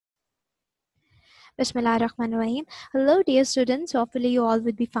Bismillahirrahmanirrahim. Hello, dear students. Hopefully, you all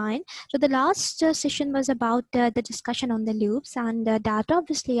would be fine. So, the last session was about the discussion on the loops, and that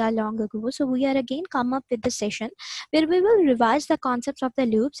obviously are long ago. So, we are again come up with the session where we will revise the concepts of the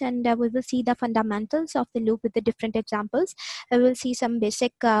loops, and we will see the fundamentals of the loop with the different examples. We will see some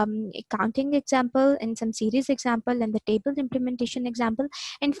basic counting example and some series example and the table implementation example,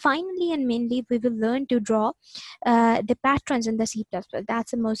 and finally and mainly we will learn to draw the patterns in the C++.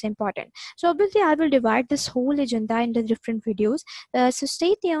 That's the most important. So obviously I will divide this whole agenda into different videos. So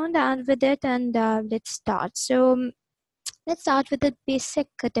stay tuned and with it, and let's start. So let's start with the basic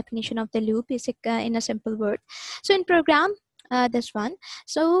definition of the loop, basic in a simple word. So in program, this one.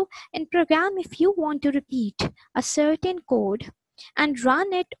 So in program, if you want to repeat a certain code and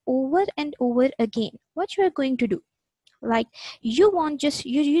run it over and over again, what you are going to do? Like you want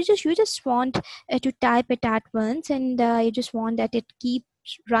you just want to type it at once, and you just want that it keeps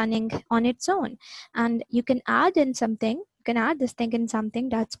running on its own, and you can add in something, you can add this thing in something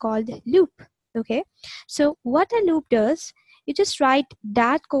that's called loop. Okay, so what a loop does, you just write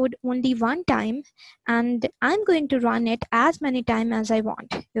that code only one time, and I'm going to run it as many times as I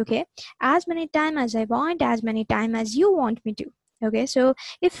want. Okay, as many times as I want, as many times as you want me to. Okay, so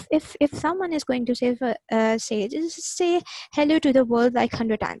if someone is going to say just say hello to the world like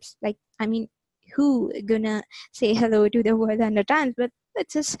 100 times, like I mean, who gonna say hello to the world 100 times? But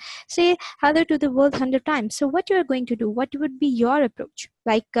let's just say hello to the world 100 times. So what you are going to do, what would be your approach?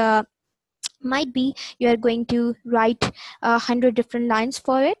 Like might be you are going to write 100 different lines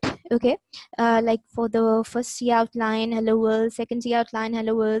for it. Okay, like for the first C outline, hello world, second C outline,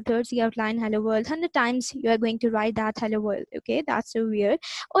 hello world, third C outline, hello world, 100 times you are going to write that hello world. Okay, that's so weird.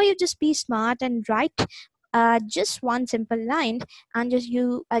 Or you just be smart and write just one simple line, and just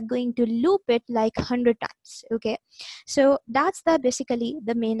you are going to loop it like 100 times. Okay, so that's the basically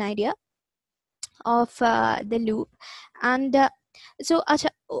the main idea of the loop. And so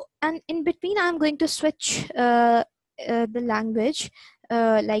and in between I'm going to switch the language,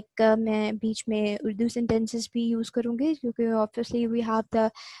 like मैं बीच में Urdu sentences भी use करूँगी, क्योंकि obviously we have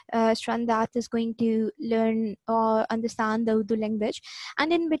the strand that is going to learn or understand the Urdu language,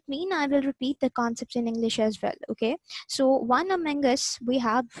 and in between I will repeat the concepts in English as well. Okay, so one among us we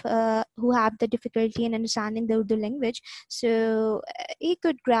have who have the difficulty in understanding the Urdu language, so he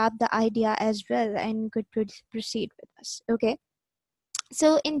could grab the idea as well and could proceed with us. Okay,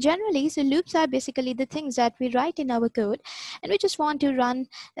 so in generally, so loops are basically the things that we write in our code, and we just want to run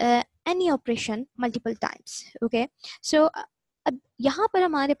any operation multiple times. Okay, so अब यहाँ पर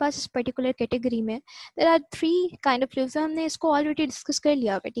हमारे पास इस particular category में there are 3 kind of loops. हमने इसको already discuss कर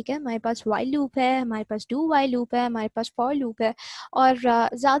लिया है. ठीक है, हमारे पास वाइल लूप है, हमारे पास डू वाइल लूप है, हमारे पास फॉर लूप है, और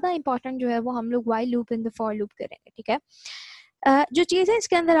ज़्यादा इंपॉर्टेंट जो है वो हम लोग while loop in the for loop करेंगे. ठीक है, जो चीज़ें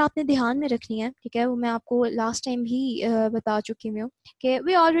इसके अंदर आपने ध्यान में रखनी है, ठीक है, वो मैं आपको लास्ट टाइम भी बता चुकी हूँ कि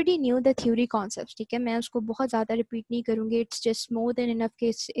we already knew the theory concepts. ठीक है, मैं उसको बहुत ज़्यादा रिपीट नहीं करूँगी. It's just more than enough कि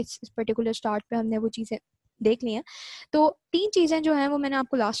इस पर्टिकुलर स्टार्ट पे हमने वो चीज़ें देख ली हैं. तो 3 चीज़ें जो हैं वो मैंने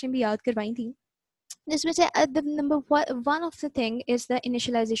आपको लास्ट टाइम भी याद करवाई थी, जिसमें से the number one of the thing is the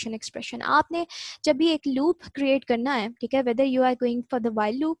initialisation expression. आपने जब भी एक लूप क्रिएट करना है, ठीक है, whether you are going for the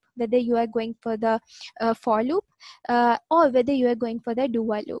while loop, whether you are going for the for loop, or whether you are going for the do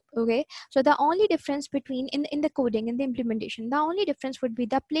while loop. Okay, so the only difference between in the coding, in the implementation, the only difference would be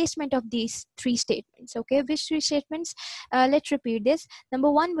the placement of these 3 statements. Okay, which 3 statements? Let's repeat this.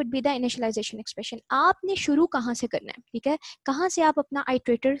 Number 1 would be the initialization expression. आपने शुरू कहाँ से करना है, ठीक है, कहाँ से आप अपना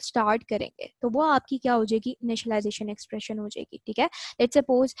iterator स्टार्ट करेंगे, तो वो आपकी क्या हो जाएगी, इनिशियलाइजेशन एक्सप्रेशन हो जाएगी. ठीक है, लेट्स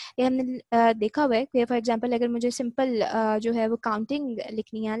सपोज ये हमने देखा हुआ है कि फॉर एग्जांपल अगर मुझे सिंपल जो है वो काउंटिंग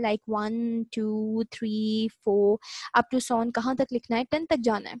लिखनी है, लाइक 1 2 3 4 अप टू सॉन, कहाँ तक लिखना है, 10 तक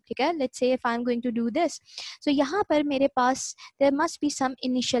जाना है. ठीक है, let's say if I am going to do this, सो यहाँ पर मेरे पास there must be some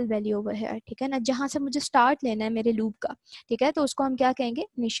initial value over here. ठीक है ना, जहाँ से मुझे स्टार्ट लेना है मेरे लूप का. ठीक है, तो उसको हम क्या कहेंगे,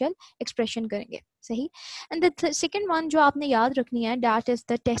 इनिशियल एक्सप्रेशन करेंगे. सही. एंड द सेकंड वन जो आपने याद रखनी है, that is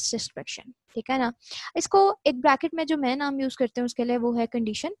the test expression. ठीक है ना, इसको एक ब्रैकेट में जो मैं नाम यूज करते हैं उसके लिए वो है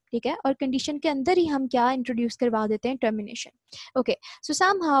कंडीशन. ठीक है, और कंडीशन के अंदर ही हम क्या इंट्रोड्यूस करवा देते हैं, termination. Okay, so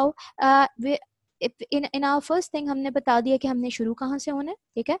somehow in our first thing हमने बता दिया कि हमने शुरू कहाँ से होना है.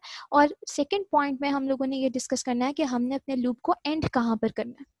 ठीक है, और सेकंड पॉइंट में हम लोगों ने ये डिस्कस करना है कि हमने अपने लूप को एंड कहाँ पर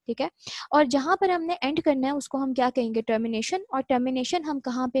करना है. ठीक है, और जहाँ पर हमने एंड करना है उसको हम क्या कहेंगे, टर्मिनेशन. और टर्मिनेशन हम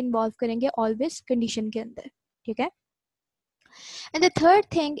कहाँ पे इन्वॉल्व करेंगे, ऑलवेज कंडीशन के अंदर. ठीक है, and the third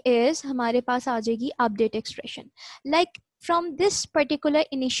thing is हमारे पास आ जाएगी update expression. Like from this particular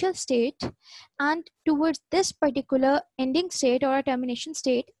initial state and towards this particular ending state or a termination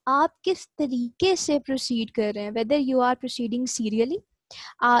state, आप किस तरीके से proceed कर रहे हैं, whether you are proceeding serially,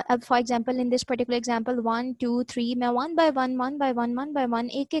 अब for example in this particular example 1 2 3 मैं वन बाय वन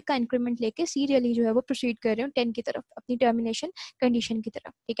एक एक का इंक्रीमेंट लेके सीरियली जो है वो प्रोसीड कर रही हूँ 10 की तरफ, अपनी टर्मिनेशन कंडीशन की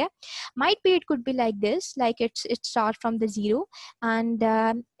तरफ, ठीक है. Might be it could be like this, like it start from the 0 and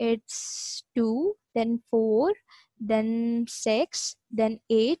it's 2, then 4, then 6, then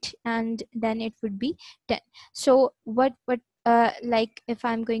 8, and then it would be 10. So what like if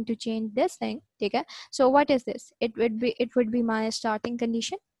I'm going to change this thing, okay, so what is this? It would be my starting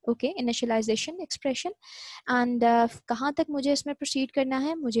condition, okay, initialization expression. And कहाँ तक मुझे इसमें proceed करना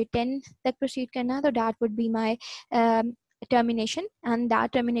है, मुझे 10 तक proceed करना है, तो that would be my termination, and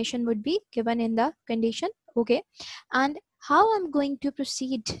that termination would be given in the condition, okay. And how I'm going to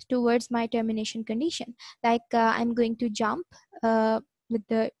proceed towards my termination condition, like I'm going to jump with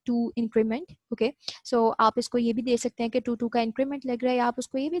the 2 increment, okay. So आप इसको ये भी देख सकते हैं कि 2 का increment लग रहा है, या आप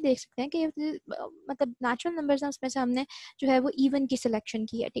उसको ये भी देख सकते हैं कि मतलब natural numbers हैं, उसमें से हमने जो है वो even की selection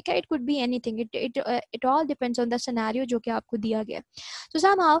की है, ठीक है. It could be anything, it all depends on the scenario जो कि आपको दिया गया. So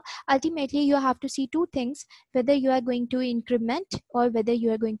somehow ultimately you have to see two things, whether you are going to increment or whether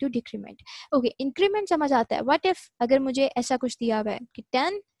you are going to decrement. Okay, increment समझ आता है. What if अगर मुझे ऐसा कुछ दिया हुआ है कि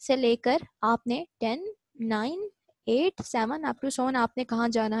 10 से लेकर आपने 10, 9, 8, 7 up to so on आपने कहाँ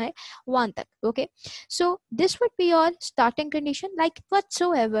जाना है 1 तक, okay. So this would be your starting condition, like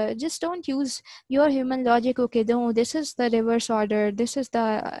whatsoever. Just don't use your human logic, okay, no, this is the reverse order, this is the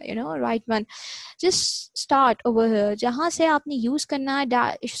right one. Just start over here, जहाँ से आपने use करना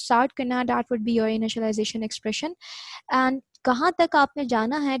है, start करना है, that would be your initialization expression. And कहाँ तक आपने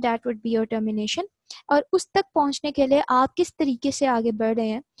जाना है, that would be your termination. और उस तक पहुंचने के लिए आप किस तरीके से आगे बढ़ रहे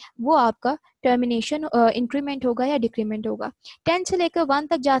हैं, वो आपका टर्मिनेशन इंक्रीमेंट होगा या डिक्रीमेंट होगा. 10 से लेकर 1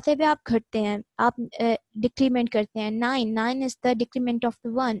 तक जाते हुए आप घटते हैं, आप डिक्रीमेंट करते हैं. 9 is the decrement of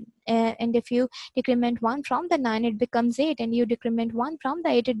the 1, and if you decrement 1 from the 9 it becomes 8, and you decrement 1 from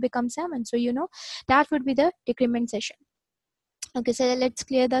the 8 it becomes 7. So that would be the decrement session. Okay, so let's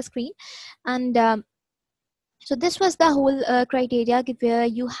clear the screen. And so this was the whole criteria where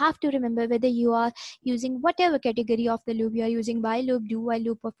you have to remember whether you are using whatever category of the loop you are using, while loop, do while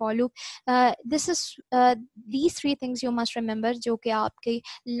loop or for loop. This is these 3 things you must remember, जो कि आपके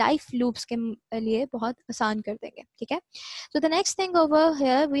life loops के लिए बहुत आसान कर देंगे, ठीक है. So the next thing over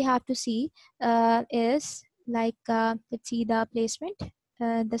here we have to see is like let's see the placement,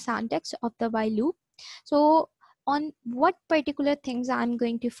 the syntax of the while loop. So on what particular things I'm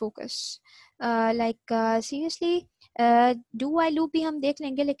going to focus. Seriously, do while loop bhi hum dekh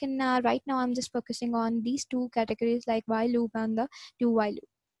lenge, lekin right now I'm just focusing on these 2 categories, like while loop and the do while loop.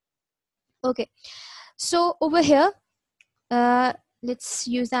 Okay, so over here let's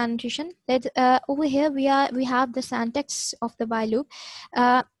use the annotation. Over here we have the syntax of the while loop.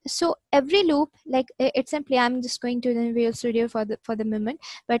 So every loop, like it's simply, I'm just going to the Visual Studio for the moment,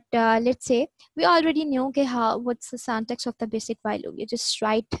 but let's say we already know, okay, what's the syntax of the basic while loop. You just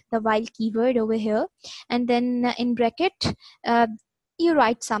write the while keyword over here, and then in bracket you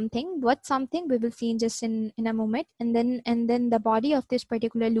write something. What something we will see in just in a moment, and then the body of this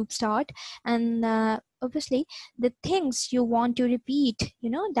particular loop start, and obviously the things you want to repeat,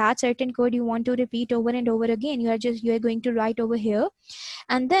 that certain code you want to repeat over and over again, you are going to write over here,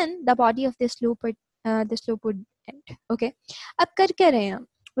 and then the body of this loop would end. Okay, अब कर क्या रहे हैं हम?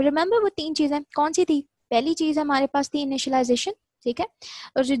 Remember वो 3 चीजें कौन सी थी? पहली चीज हमारे पास थी initialization, ठीक है,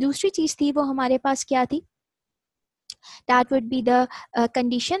 और जो दूसरी चीज थी वो हमारे पास क्या थी? That would be the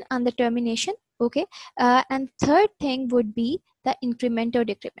condition and the termination, okay. And third thing would be the increment or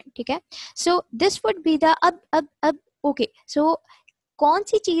decrement, ठीक है. So this would be the अब okay. So कौन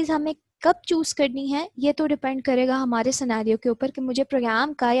सी चीज हमें कब चूज करनी है, ये तो डिपेंड करेगा हमारे सिनेरियो के ऊपर कि मुझे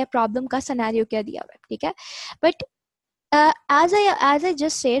प्रोग्राम का या प्रॉब्लम का सिनेरियो क्या दिया हुआ है, ठीक है. But as I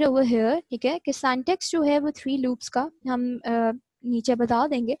just said over here, ठीक है, कि सिंटैक्स जो है वो 3 लूप्स का हम नीचे बता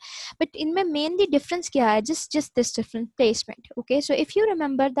देंगे, बट इनमें मेनली डिफरेंस क्या है? just this different placement, okay. So if you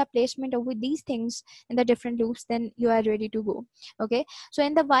remember the placement of these things in the different loops, then you are ready to go, okay. So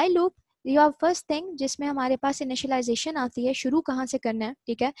in the while loop, your first thing जिसमें हमारे पास initialisation आती है, शुरू कहाँ से करना है,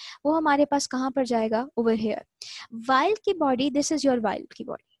 ठीक है, वो हमारे पास कहाँ पर जाएगा? Over here. while की body, this is your while की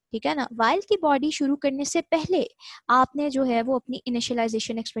बॉडी, ठीक है ना. while की बॉडी शुरू करने से पहले आपने जो है वो अपनी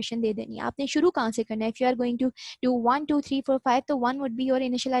इनिशियलाइजेशन एक्सप्रेशन दे देनी है. आपने शुरू कहाँ से करना है? If you are going to do 1 2 3 4 5, तो 1 would be your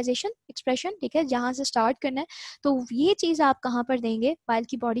initialisation expression, ठीक है, जहाँ से स्टार्ट करना है. तो ये चीज आप कहाँ पर देंगे? while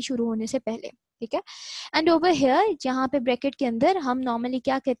की बॉडी शुरू होने से पहले, ठीक है। एंड ओवर हेयर जहाँ पे ब्रैकेट के अंदर हम नॉर्मली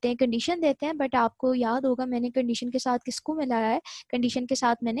क्या कहते हैं, कंडीशन देते हैं, बट आपको याद होगा मैंने कंडीशन के साथ किसको मिलाया है, कंडीशन के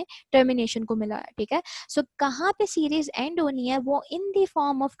साथ मैंने टर्मिनेशन को मिलाया है, ठीक है। सो कहाँ पे सीरीज एंड होनी है वो in the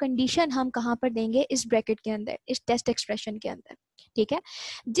form of condition हम कहाँ पर देंगे, इस ब्रैकेट के अंदर, इस टेस्ट एक्सप्रेशन के अंदर, ठीक है।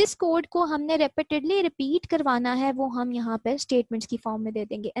 जिस कोड को हमने रिपीटेडली रिपीट करवाना है वो हम यहाँ पर स्टेटमेंट्स की फॉर्म में दे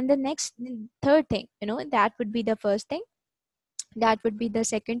देंगे। And the next third thing that would be the first thing, that would be the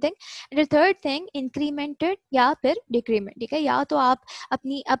second thing, and the third thing incremented या फिर decrement, ठीक है। या तो आप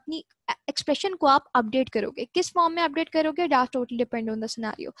अपनी अपनी एक्सप्रेशन को आप अपडेट करोगे, किस फॉर्म में अपडेट करोगे, that totally depend on the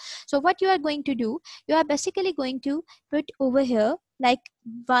scenario. So what you are going to do, you are basically going to put over here like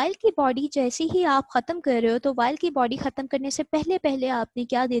while की बॉडी जैसे ही आप खत्म कर रहे हो, तो while की बॉडी खत्म करने से पहले पहले आपने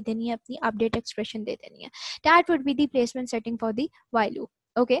क्या दे देनी है, अपनी अपडेट एक्सप्रेशन दे देनी है। that would be the placement setting for the while loop.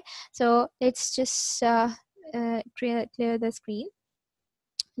 Okay, so let's just clear the screen.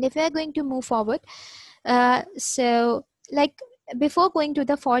 And if we are going to move forward, so like before going to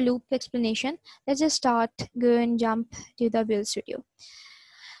the for loop explanation, let's just go and jump to the Visual Studio.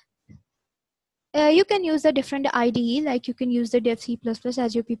 You can use the different IDE, like you can use the dev C++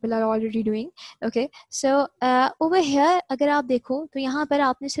 as you people are already doing. Okay, so over here अगर आप देखो तो यहाँ पर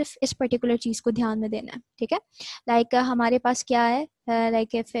आपने सिर्फ इस particular चीज़ को ध्यान में देना है, ठीक है। like हमारे पास क्या है,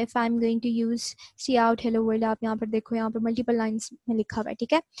 like if I'm going to use see out hello world, आप यहाँ पर देखो, यहाँ पर multiple lines में लिखा हुआ है,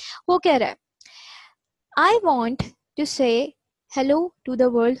 ठीक है। वो कह रहा है I want to say hello to the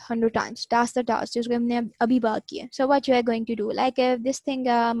world 100 times. That's the task जिसको हमने अभी बात की है. So what you are going to do, like this thing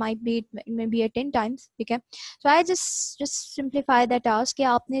might be maybe 10 times, ठीक है। So I just simplify the task कि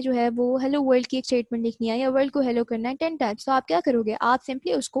आपने जो है वो hello world की एक statement लिखनी है या world को hello करना है 10 times. तो आप क्या करोगे, आप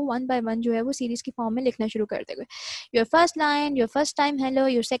simply उसको one by one जो है वो series की form में लिखना शुरू कर दोगे। Your first line, your first time hello,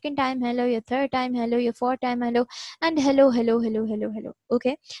 your second time hello, your third time hello, your fourth time hello, and hello hello hello hello hello.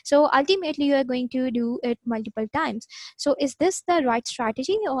 Okay, so ultimately you are going to do it multiple times. So is this the right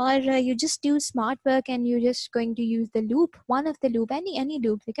strategy, or you just do smart work and you're just going to use the loop, one of the loop, any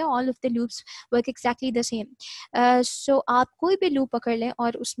loop, okay, all of the loops work exactly the same. So आप कोई भी loop पकड़ लें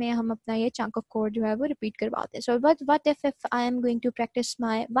और उसमें हम अपना ये chunk of code जो है वो repeat करवाते हैं. So what if I am going to practice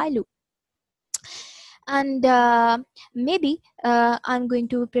my while loop, and maybe I'm going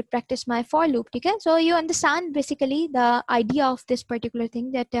to practice my for loop, okay? So you understand basically the idea of this particular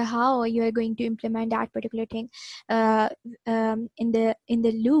thing, that how you are going to implement that particular thing in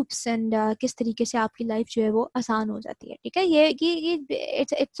the loops, and किस तरीके से आपकी life जो है वो आसान हो जाती है, ठीक है। ये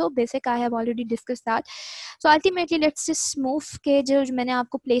it's so basic, I have already discussed that. So ultimately let's just move के जो मैंने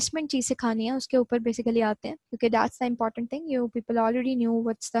आपको placement चीज़ सिखानी है उसके ऊपर basically आते हैं, क्योंकि that's the important thing. You people already knew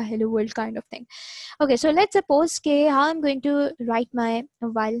what's the hello world kind of thing. Okay, so let's suppose how I'm going to write my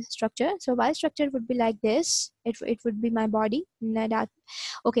while structure. So while structure would be like this. It would be my body.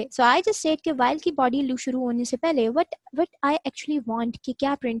 Okay, so I just said कि while की body loop शुरू होने से पहले what I actually want कि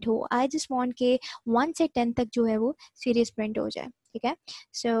क्या print हो. I just want कि 1 से 10 तक जो है वो series print हो जाए, ठीक है।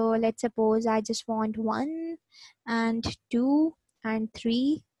 So let's suppose I just want 1 and 2 and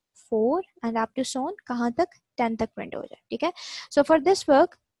 3 4 and up to so on, कहाँ तक 10 तक print हो जाए, ठीक है। So for this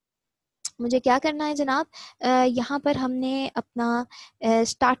work मुझे क्या करना है जनाब, यहाँ पर हमने अपना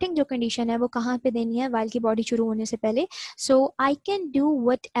स्टार्टिंग जो कंडीशन है वो कहाँ पे देनी है, वाइल की बॉडी शुरू होने से पहले। सो I can do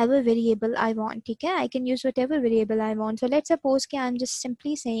what ever variable I want, ठीक है। I can use what ever variable I want. So let's suppose कि I am just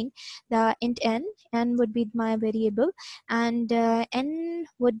simply saying the int N would be my variable, and N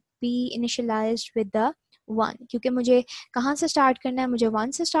would be initialised with the 1, क्योंकि मुझे कहाँ से start करना है, मुझे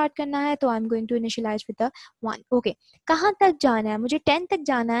 1 से start करना है, तो I am going to initialise with the 1. Okay, कहाँ तक जाना है, मुझे 10 तक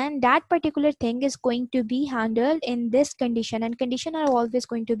जाना है, and that particular thing is going to be handled in this condition, and condition are always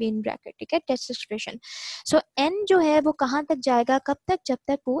going to be in bracket, ठीक है, टेस्ट एक्सप्रेशन. सो n जो है वो कहाँ तक जाएगा, कब तक, जब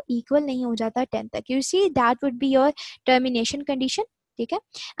तक वो इक्वल नहीं हो जाता 10 तक. You see that would be your termination condition, ठीक है,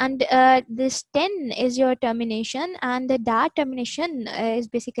 and this 10 is your termination, and that termination is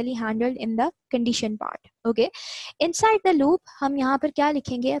basically handled in the condition part. Okay, inside the loop हम यहाँ पर क्या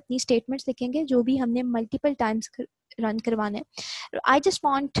लिखेंगे, अपनी statements लिखेंगे जो भी हमने multiple times रन करवाने. I just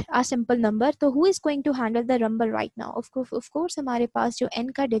want a simple number, तो who is going to handle the number right now? Of course हमारे पास जो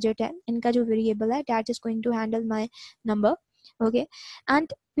n का digit है, n का जो variable है, that is going to handle my number. Okay,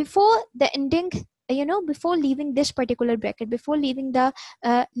 and before the ending, you know, before leaving this particular bracket, before leaving the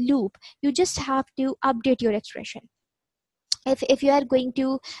loop, you just have to update your expression. If you are going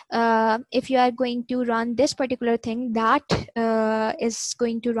to run this particular thing, that is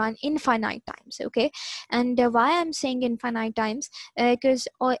going to run infinite times. Okay, and why I'm saying infinite times, because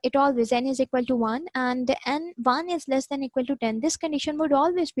it always n is equal to 1, and n 1 is less than equal to 10. This condition would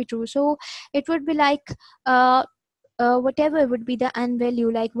always be true, so it would be like whatever would be the n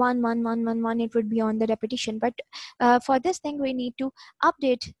value, like 1 1 1 1 1, it would be on the repetition. But for this thing we need to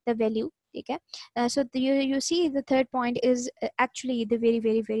update the value. Okay, so you see the third point is actually the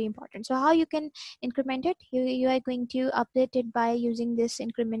very important. So how you can increment it? You are going to update it by using this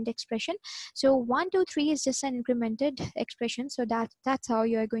increment expression. So 1 2 3 is just an incremented expression, so that's how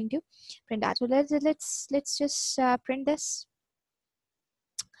you are going to print that. So let's just print this.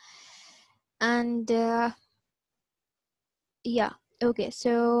 And yeah, okay,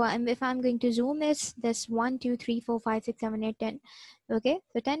 so if I'm going to zoom this 1 2 3 4 5 6 7 8 10. Okay,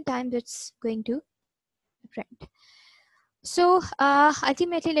 so 10 times it's going to print. So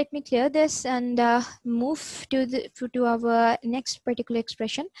ultimately, let me clear this and move to our next particular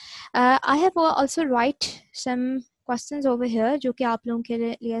expression. I have also write some questions over here जो कि आप लोगों के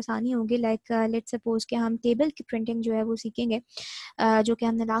लिए आसानी होगी. Like let's suppose कि हम table की printing जो है वो सीखेंगे, जो कि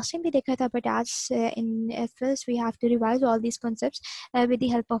हमने last time भी देखा था. But as in first we have to revise all these concepts with the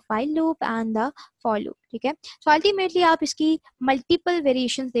help of while loop and the for loop. ठीक है. So ultimately आप इसकी multiple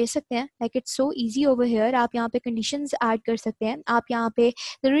variations दे सकते हैं. Like it's so easy over here. आप यहाँ पे conditions add कर सकते हैं. आप यहाँ पे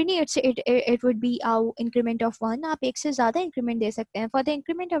really it would be our increment of 1. आप एक से ज़्यादा increment दे सकते हैं. For the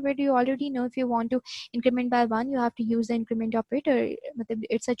increment of it, you already know if you want to increment by 1, you have to use the increment operator.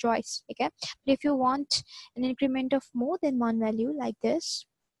 It's a choice. Okay. But if you want an increment of more than one value like this,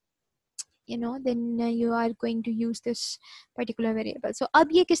 you know, then you are going to use this particular variable. So अब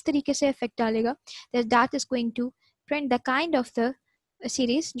ये किस तरीके से effect डालेगा? That is going to print the kind of the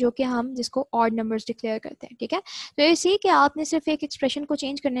series जो कि हम जिसको ऑड नंबर्स डिक्लेयर करते हैं. ठीक है. तो ये सी कि आपने सिर्फ एक एक्सप्रेशन को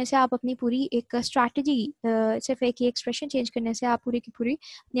चेंज करने से आप अपनी पूरी एक स्ट्रैटेजी, सिर्फ एक ही एक्सप्रेशन चेंज करने से आप पूरी की पूरी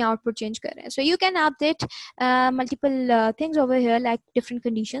अपनी आउटपुट चेंज कर रहे हैं. So you can update multiple things over here like different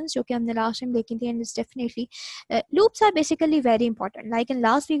conditions जो कि हमने लास्ट टाइम देखी थी. And it's definitely loops are basically very important. Like in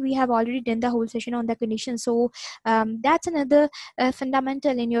last week we have already done the whole session on the conditions. So that's another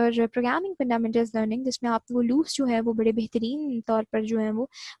fundamental in your programming fundamentals learning जिसमें आपको loops जो है वो बड़े बेहतरीन तौर पर जो है वो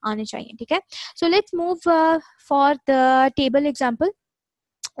आने चाहिए. ठीक है. So let's move for the table example.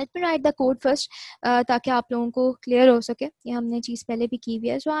 Let me write the code first ताकि आप लोगों को clear हो सके. ये हमने चीज़ पहले भी की हुई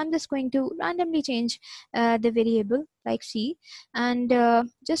है. So I'm just going to randomly change the variable like C, and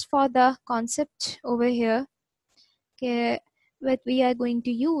just for the concept over here कि what we are going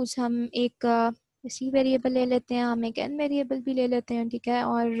to use, हम एक C variable ले लेते हैं, हम एक N variable भी ले लेते हैं. ठीक है.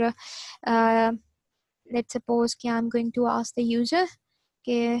 और let's suppose कि I'm going to ask the user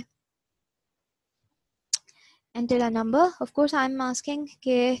कि enter a number. Of course I'm asking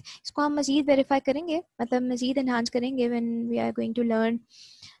कि इसको हम मज़ीद verify करेंगे, मतलब मज़ीद enhance करेंगे when we are going to learn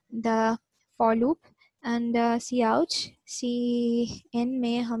the for loop. and cout cn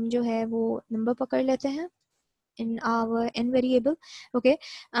में हम जो है वो number पकड़ लेते हैं in our n variable. Okay.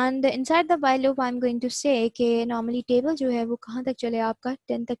 And inside the while loop I'm going to say कि normally table जो है वो कहाँ तक चले, आपका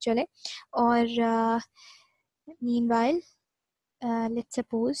 10 तक चले. और meanwhile let's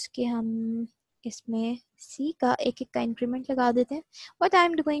suppose कि हम इसमें C का एक का इंक्रीमेंट लगा देते हैं. What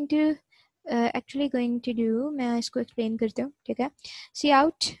I'm going to actually going to do, मैं इसको एक्सप्लेन करती हूँ. ठीक है.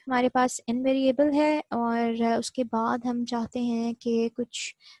 cout हमारे पास n वेरिएबल है और उसके बाद हम चाहते हैं कि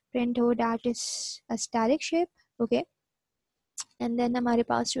कुछ प्रिंट हो that is a static shape. Okay. And then हमारे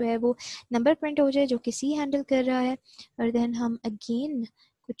पास जो है वो नंबर प्रिंट हो जाए जो कि C हैंडल कर रहा है. और देन हम अगेन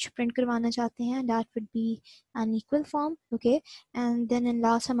कुछ प्रिंट करवाना चाहते हैं that would be an equal form. Okay. And then in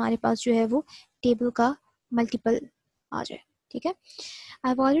last हमारे पास जो है वो टेबल का मल्टीपल आ जाए. ठीक है.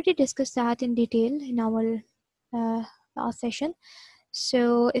 I've already discussed that in detail in our last session. So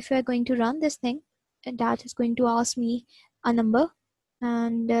if we're going to run this thing, that is going to ask me a number.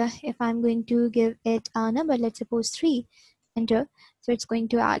 And if I'm going to give it a number, let's suppose 3, enter. So it's going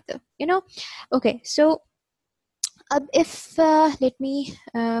to add the, you know. Okay, so if let me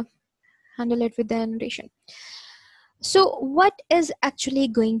handle it with the annotation. So what is actually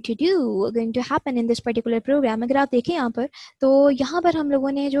going to happen in this particular program? अगर आप देखें यहाँ पर, तो यहाँ पर हम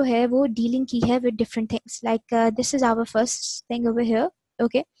लोगों ने जो है वो dealing की है with different things. Like this is our first thing over here.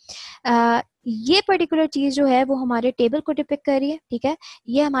 Okay. ये पर्टिकुलर चीज़ जो है वो हमारे टेबल को डिपिक्ट कर रही है. ठीक है.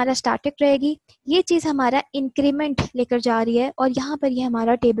 ये हमारा स्टैटिक रहेगी. ये चीज़ हमारा इंक्रीमेंट लेकर जा रही है और यहाँ पर ये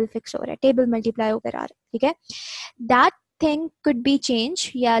हमारा टेबल फिक्स हो रहा है, टेबल मल्टीप्लाई होकर आ रहा है. ठीक है. That thing could be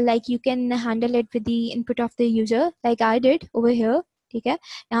changed. Yeah, like you can handle it with the input of the user like I did over here. ठीक है.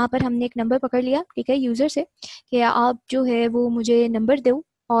 यहाँ पर हमने एक नंबर पकड़ लिया. ठीक है. यूजर से कि आप जो है वो मुझे नंबर दो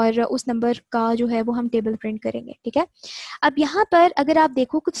और उस नंबर का जो है वो हम टेबल प्रिंट करेंगे. ठीक है. अब यहाँ पर अगर आप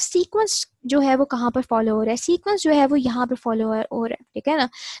देखो कुछ सीक्वेंस जो है वो कहाँ पर फॉलो हो रहा है, सीक्वेंस जो है वो यहाँ पर फॉलो हो रहा है. ठीक है ना.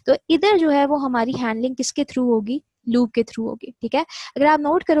 तो इधर जो है वो हमारी हैंडलिंग किसके थ्रू होगी, लूप के थ्रू होगी. ठीक है. अगर आप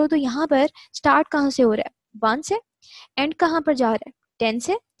नोट करो तो यहाँ पर स्टार्ट कहाँ से हो रहा है, 1 से, एंड कहाँ पर जा रहा है 10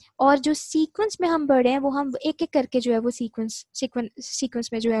 से, और जो सीक्वेंस में हम बढ़ रहे हैं वो हम एक एक करके जो है वो सीक्वेंस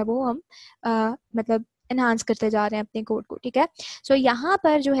में जो है वो हम मतलब एनहांस करते जा रहे हैं अपने कोड को, ठीक है। सो यहाँ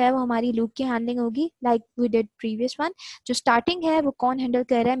पर जो है वो हमारी लूप की हैंडलिंग होगी like we did previous one. जो स्टार्टिंग है वो कौन हैंडल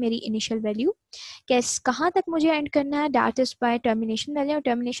कर रहा है, मेरी इनिशियल वैल्यू, कैस कहाँ तक मुझे एंड करना है, that is by termination value.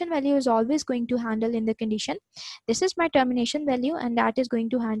 Termination value is always going to handle in the condition, this is my termination value and that is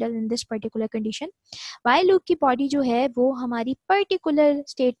going to handle in this particular condition. While loop की body जो है वो हमारी particular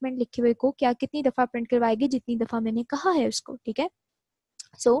statement लिखे हुए को क्या कितनी दफा प्रिंट करवाएगी, जितनी दफा मैंने कहा है उसको, ठीक है।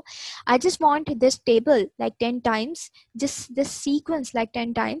 So I just want this table like 10 times, just this sequence like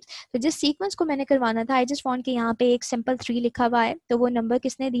 10 times. तो जिस sequence को मैंने करवाना था, I just want कि यहाँ पे एक simple 3 लिखा हुआ है, तो वो नंबर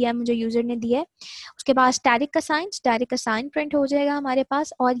किसने दिया है, मुझे यूजर ने दिया है। उसके बाद static assign print हो जाएगा हमारे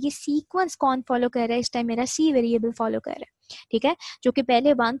पास, और ये sequence कौन फॉलो कर रहा है, इस टाइम मेरा C वेरिएबल फॉलो कर रहा है, ठीक है, जो कि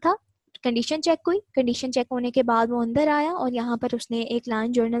पहले 1 था। कंडीशन चेक हुई, कंडीशन चेक होने के बाद वो अंदर आया और यहाँ पर उसने एक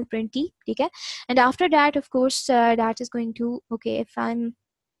लाइन जर्नल प्रिंट की, ठीक है। And after that of course that is going to, okay, if I am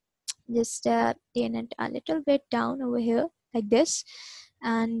just turn it a little bit down over here like this,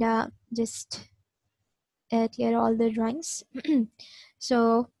 and just clear all the drawings. so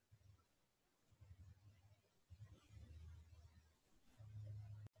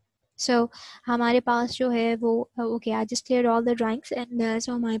हमारे पास जो है वो okay, I just clear all the drawings and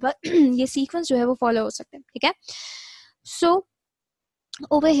so हमारे पास ये sequence जो है वो follow हो सकते हैं, ठीक है। सो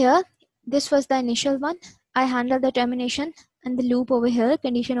over here this was the initial one, I handled the termination and the loop over here,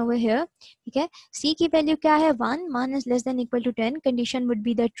 condition over here, ठीक है। C की वैल्यू क्या है, 1 is less than equal to 10, condition would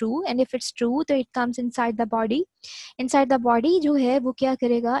be the true, and if it's true तो it comes inside the body. inside the body जो है वो क्या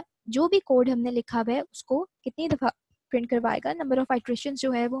करेगा, जो भी कोड हमने लिखा हुआ है उसको कितनी दफा प्रिंट करवाएगा, नंबर ऑफ आइट्रेशंस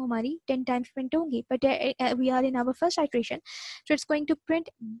जो है वो हमारी 10 टाइम्स प्रिंट होंगी, but we are in our first iteration, so it's going to print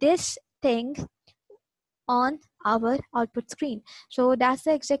this thing on our output screen. So that's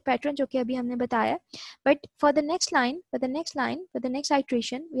the exact pattern जो कि अभी हमने बताया. But for the next line, for the next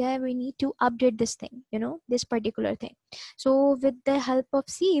iteration, we need to update this thing, you know, this particular thing. So with the help of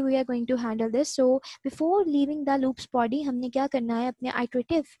C, we are going to handle this. So before leaving the loops body, हमने क्या करना है, अपने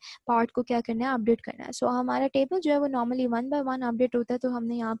iterative part को क्या करना है, update करना है. So हमारा table जो है वो normally 1 by 1 update होता है, तो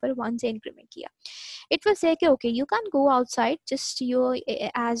हमने यहाँ पर 1 से increment किया. It will say okay, you can't go outside, just you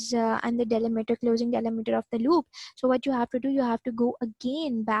as and the delimiter, closing delimiter of the loop. So what you have to do, you have to go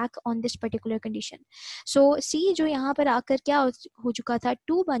again back on this particular condition. So C जो यहाँ पर आकर क्या हो चुका था,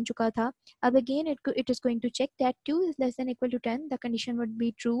 2 बन चुका था. अब again it is going to check that 2 is less than equal to 10, the condition would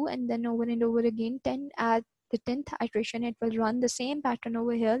be true, and then over and over again 10 at the 10th iteration it will run the same pattern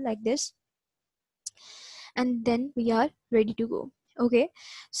over here like this, and then we are ready to go. Okay,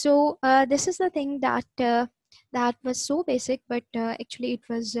 so this is the thing that that was so basic, but actually it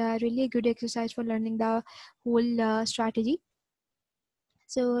was really a good exercise for learning the whole strategy.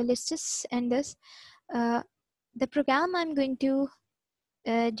 So let's just end this. The program I'm going to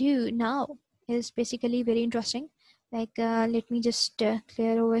do now is basically very interesting. Like let me just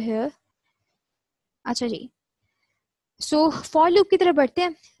clear over here. अच्छा जी, so for loop की तरफ बढ़ते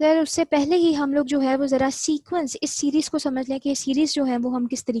हैं। Sir उससे पहले ही हम लोग जो है वो ज़रा सीक्वेंस, इस सीरीज़ को समझ लें कि ये सीरीज़ जो है वो हम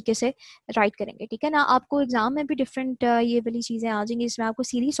किस तरीके से राइट करेंगे, ठीक है ना। आपको एग्जाम में भी डिफरेंट ये वाली चीज़ें आ जाएंगी जिसमें आपको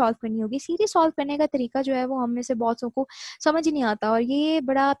सीरीज सॉल्व करनी होगी। सीरीज सॉल्व करने का तरीका जो है वो हम में से बहुत को समझ ही नहीं आता, और ये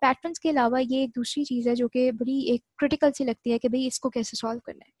बड़ा पैटर्न्स के अलावा ये एक दूसरी चीज़ है जो कि बड़ी एक क्रिटिकल सी लगती है कि भाई इसको कैसे सॉल्व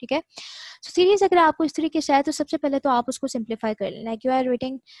करना है, ठीक है। सो सीरीज अगर आपको इस तरीके से है तो सबसे पहले तो आप उसको सिंप्लीफाई कर लें, like you are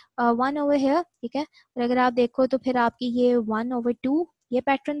writing 1 over here, ठीक है। और अगर आप देखो तो फिर आपकी ये 1/2 ये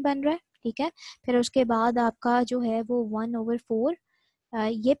पैटर्न बन रहा है, ठीक है। फिर उसके बाद आपका जो है वो 1/4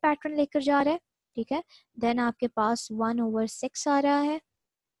 ये पैटर्न लेकर जा रहा है, ठीक है। देन आपके पास 1/6 आ रहा है,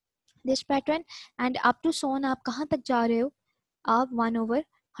 this pattern, and up to सोन आप कहाँ तक जा रहे हो, आप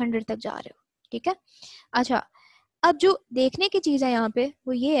 1/100 तक जा रहे हो, ठीक है। अच्छा, अब जो देखने की चीज़ है यहाँ पे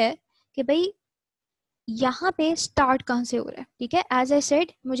वो ये है कि भाई यहाँ पे स्टार्ट कहाँ से हो रहा है, ठीक है। एज आई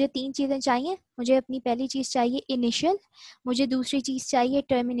सेड, मुझे 3 चीज़ें चाहिए। मुझे अपनी पहली चीज़ चाहिए इनिशियल, मुझे दूसरी चीज़ चाहिए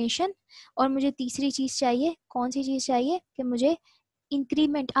टर्मिनेशन, और मुझे तीसरी चीज़ चाहिए, कौन सी चीज़ चाहिए, कि मुझे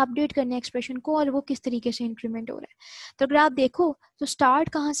इंक्रीमेंट अपडेट करने एक्सप्रेशन को, और वो किस तरीके से इंक्रीमेंट हो रहा है। तो अगर आप देखो तो स्टार्ट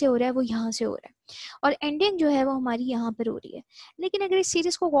कहाँ से हो रहा है, वो यहाँ से हो रहा है, और एंडिंग जो है वो हमारी यहाँ पर हो रही है। लेकिन अगर इस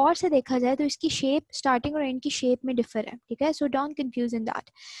सीरीज को गौर से देखा जाए तो इसकी शेप स्टार्टिंग और एंड की शेप में डिफर है, ठीक है। So don't confuse in that.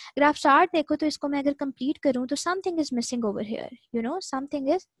 अगर आप स्टार्ट देखो तो इसको मैं अगर कंप्लीट करूँ तो something is missing over here, you know, something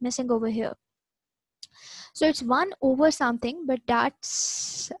is missing over here. So it's 1 over something, but that's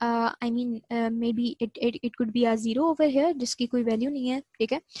I mean maybe it could be a 0 over here जिसकी कोई वैल्यू नहीं है,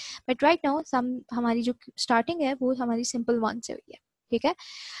 ठीक है। But right now हमारी जो starting है वो हमारी सिंपल 1 से हुई है, ठीक है।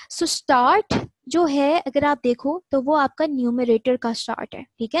 सो स्टार्ट जो है अगर आप देखो तो वो आपका न्यूमरेटर का स्टार्ट है,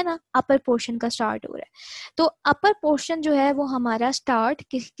 ठीक है ना, अपर पोर्शन का स्टार्ट हो रहा है। तो अपर पोर्शन जो है वो हमारा स्टार्ट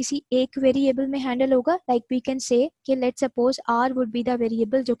किसी एक वेरिएबल में हैंडल होगा, लाइक वी कैन से कि let's suppose are would be the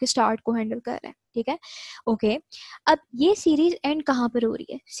variable जो कि स्टार्ट को हैंडल कर रहा है, ठीक है। ओके, अब ये सीरीज एंड कहाँ पर हो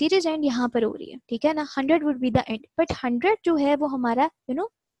रही है, सीरीज एंड यहाँ पर हो रही है, ठीक है ना, 100 would be the end, but 100 जो है वो हमारा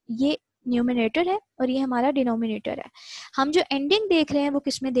ये न्यूमिनेटर है और ये हमारा डिनोमिनेटर है। हम जो एंडिंग देख रहे हैं वो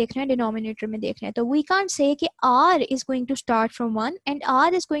किस में देख रहे हैं, डिनोमिनेटर में देख रहे हैं। तो वी कांट से कि r is going to start from 1 and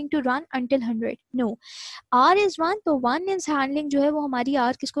r is going to run until 100, no, r is 1, तो 1 इज हैंडलिंग जो है वो हमारी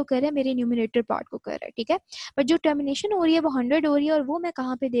r किसको कर रहा है, मेरे न्यूमिनेटर पार्ट को कर रहा है, ठीक है। बट जो टर्मिनेशन हो रही है वो 100 हो रही है और वो मैं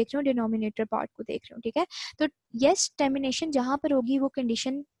कहाँ पे देख रही हूँ, डिनोमिनेटर पार्ट को देख रही हूँ, ठीक है। तो यस, टर्मिनेशन जहाँ पर होगी वो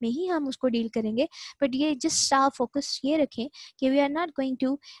कंडीशन में ही हम उसको डील करेंगे, बट ये जस्ट आप फोकस ये रखें कि we are not going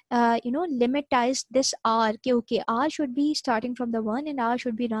to limitize this r, okay, r should be starting from the 1 and r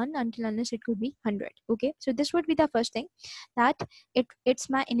should be run until unless it could be 100. Okay, so this would be the first thing, that it's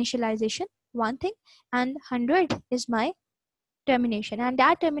my initialization, one thing, and 100 is my termination, and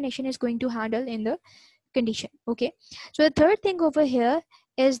that termination is going to handle in the condition. Okay, so the third thing over here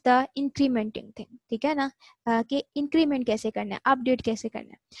is the incrementing thing, ठीक है ना, कि increment कैसे करना है, update कैसे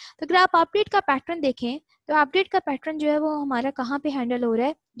करना है। तो अगर आप अपडेट का पैटर्न देखें तो अपडेट का पैटर्न जो है वो हमारा कहाँ पे हैंडल हो रहा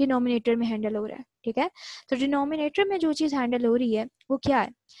है, डिनोमिनेटर में हैंडल हो रहा है, ठीक है। तो डिनोमिनेटर में जो चीज़ हैंडल हो रही है वो क्या है,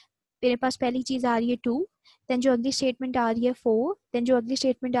 मेरे पास पहली चीज़ आ रही है 2, देन जो अगली स्टेटमेंट आ रही है 4, देन जो अगली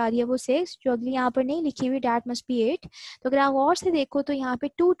स्टेटमेंट आ रही है वो 6, जो अगली यहाँ पर नहीं लिखी हुई डैट मस्ट बी 8। तो अगर आप और से देखो तो यहाँ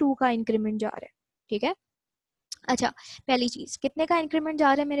पे 2 का इंक्रीमेंट जा रहा है, ठीक है। अच्छा, पहली चीज कितने का इंक्रीमेंट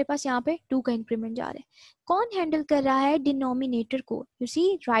जा रहा है मेरे पास, यहाँ पे 2 का इंक्रीमेंट जा रहा है। कौन हैंडल कर रहा है, डिनोमिनेटर को। यू सी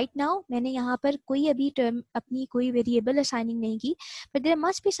राइट नाउ मैंने यहाँ पर कोई अभी टर्म अपनी कोई वेरिएबल असाइनिंग नहीं की, but there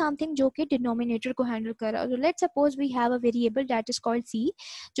must be something जो कि डिनोमिनेटर को हैंडल कर रहा है। Let's suppose we have a variable that is called सी,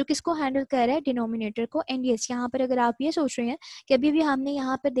 जो किसको हैंडल कर रहा है, डिनोमिनेटर को। एंड यस, यहाँ पर अगर आप ये सोच रहे हैं कि अभी भी हमने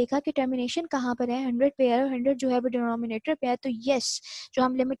यहाँ पर देखा कि टर्मिनेशन कहाँ पर है, 100 पे है और 100 जो है वो डिनोमिनेटर पे है, तो यस, जो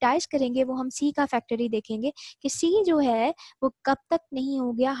हम लिमिटाइज करेंगे वो हम सी का फैक्टर ही देखेंगे कि सी जो है वो कब तक नहीं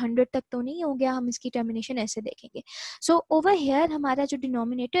हो गया, 100 तक तो नहीं हो गया, हम इसकी टर्मिनेशन ऐसे देखेंगे। सो ओवर हेयर हमारा जो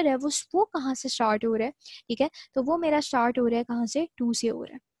डिनोमिनेटर है वो कहाँ से स्टार्ट हो रहा है, ठीक है। तो वो मेरा स्टार्ट हो रहा है कहाँ से, 2 से हो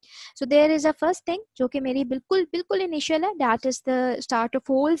रहा है। So there is a first thing जो कि मेरी बिल्कुल बिल्कुल इनिशियल है, that is the start of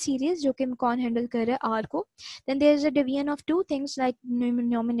whole series, जो कि कौन हैंडल कर रहा है, आर को। Then there is a division of two things like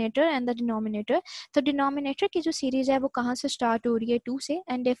numerator and the denominator. तो डिनोमिनेटर की जो सीरीज है वो कहाँ से स्टार्ट हो रही है, 2 से,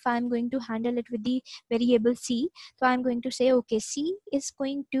 and if I am going to handle it with the variable C, so I'm going to say okay, C is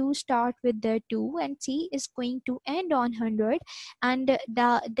going to start with the 2 and C is going to end on 100, and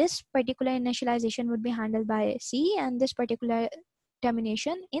this particular initialization would be handled by C, and this particular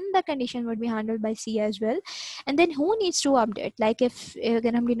termination in the condition would be handled by C as well. And then who needs to update, like if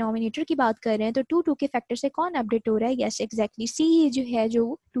अगर हम denominator की बात कर रहे हैं तो 2 के factor से कौन अपडेट हो रहा है, यस एग्जैक्टली C जो है,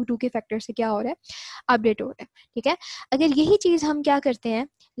 जो 2 के फैक्टर से क्या हो रहा है, अपडेट हो रहा है, ठीक है। अगर यही चीज़ हम क्या करते हैं,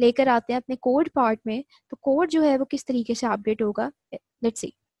 लेकर आते हैं अपने कोड पार्ट में, तो कोड जो है वो किस तरीके से अपडेट होगा, लेट्स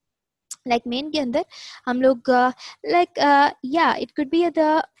सी। लाइक मेन के अंदर हम लोग लाइक या it could be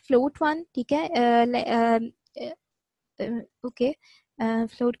the float one, ठीक है, ओके,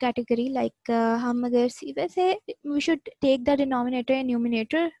 फ्लोट कैटेगरी, लाइक हम अगर वैसे we should take the denominator and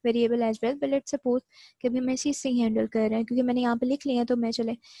numerator variable as well, but let's suppose कि अभी हम इसी से ही हैंडल कर रहे हैं क्योंकि मैंने यहाँ पे लिख लिया है, तो मैं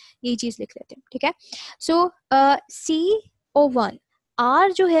चले यही चीज़ लिख लेते हैं, ठीक है। सो CO1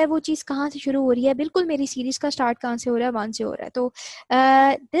 आर जो है वो चीज़ कहाँ से शुरू हो रही है, बिल्कुल मेरी सीरीज का स्टार्ट कहाँ से हो रहा है, 1 से हो रहा है। तो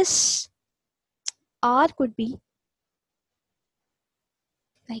this are could be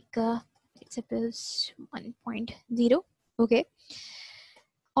like suppose 1.0, okay,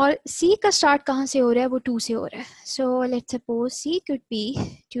 और C का स्टार्ट कहाँ से हो रहा है, वो 2 से हो रहा है। So let's suppose C could be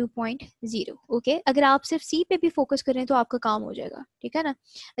 2.0, okay. अगर आप सिर्फ C पे भी फोकस करें तो आपका काम हो जाएगा, ठीक है ना।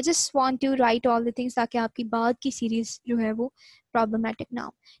 I just want to right all the things ताकि आपकी बाद की सीरीज जो है वो प्रॉब्लमेटिक ना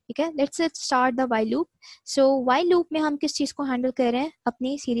हो, ठीक है। Let's start the while loop. So while loop में हम किस चीज़ को हैंडल कर रहे हैं,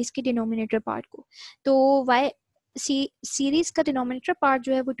 अपनी सीरीज के डिनोमिनेटर पार्ट को। तो सीरीज का डिनोमिनेटर पार्ट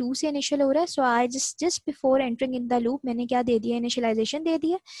जो है वो 2 से इनिशियल हो रहा है। सो I just before entering in the loop मैंने क्या दे दिया, इनिशियलाइजेशन दे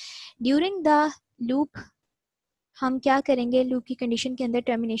दिया। ड्यूरिंग द लूप हम क्या करेंगे, लूप की कंडीशन के अंदर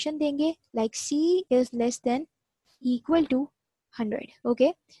टर्मिनेशन देंगे, like C is less than equal to 100,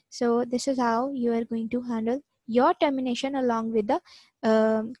 okay. So this is how you are going to handle your termination along with the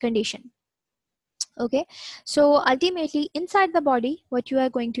condition, okay. So ultimately inside the body what you are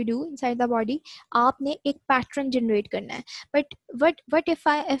going to do inside the body, आपने एक pattern generate करना है. But what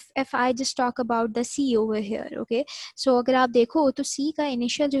if I just talk about the C over here, okay. So अगर आप देखो तो C का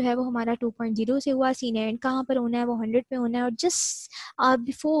initial जो है वो हमारा 2.0 से हुआ, C ने end कहाँ पर होना है, वो 100 पे होना है, और just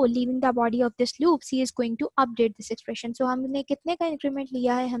before leaving the body of this loop C is going to update this expression. So हमने कितने का increment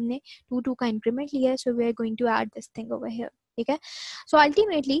लिया है, हमने 2 का increment लिया है, so we are going to add this thing over here, ठीक है. So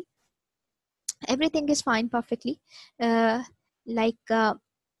ultimately everything is fine perfectly, like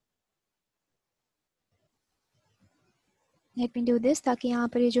let me do this ताकि यहाँ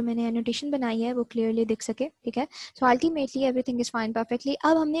पर ये जो मैंने annotation बनाई है वो clearly दिख सके, ठीक है. So ultimately everything is fine perfectly.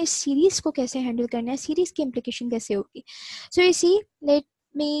 अब हमने इस series को कैसे handle करना है, series की implication कैसे होगी. So you see, let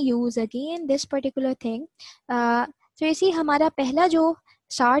me use again this particular thing. So you see हमारा पहला जो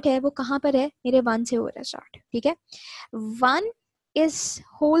start है वो कहाँ पर है, मेरे 1 से हो रहा है start, ठीक है. 1 इज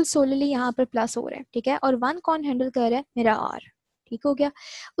होल सोलली यहाँ पर प्लस हो रहा है, ठीक है, और 1 कौन हैंडल कर रहा है, मेरा R, ठीक हो गया.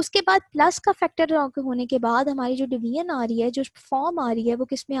 उसके बाद प्लस का फैक्टर होने के बाद हमारी जो डिवीजन आ रही है, जो फॉर्म आ रही है, वो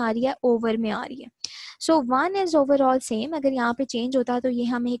किस में आ रही है, ओवर में आ रही है. सो 1 इज ओवरऑल सेम. अगर यहाँ पे चेंज होता तो ये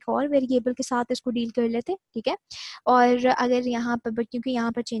हम एक और वेरिएबल के साथ इसको डील कर लेते, ठीक है. और अगर यहाँ पर क्योंकि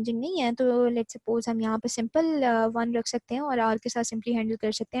यहाँ पर चेंजिंग नहीं है तो लेट्स सपोज हम यहाँ पर सिंपल 1 रख सकते हैं और R के साथ सिंपली हैंडल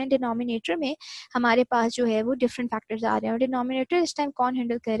कर सकते हैं. डिनोमिनेटर में हमारे पास जो है वो डिफरेंट फैक्टर्स आ रहे हैं, और डिनोमिनेटर इस टाइम कौन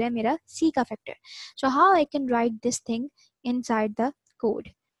हैंडल कर रहा है, मेरा C का factor. So how I can write this thing inside the code.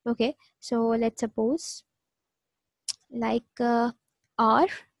 Okay, so let's suppose like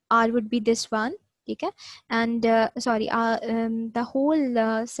R would be this one, okay, and sorry, the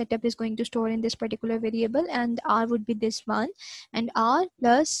whole setup is going to store in this particular variable, and R would be this one, and R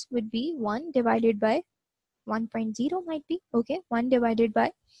plus would be 1 divided by 1.0 might be, okay, 1 divided by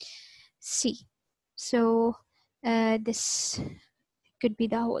C. So this could be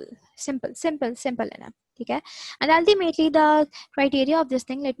the whole. Simple enough, okay. And ultimately the criteria of this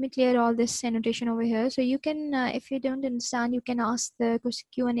thing, let me clear all this annotation over here, so you can if you don't understand you can ask the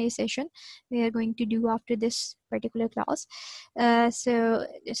Q&A session we are going to do after this particular class. So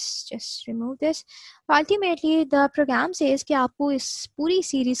just remove this. Ultimately the program says कि आपको इस पूरी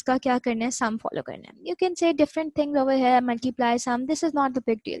series का क्या करना है, sum follow करना है. You can say different things over here, multiply, sum, this is not the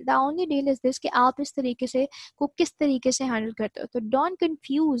big deal. The only deal is this कि आप इस तरीके से को किस तरीके से हैंडल करते हो. तो डोंट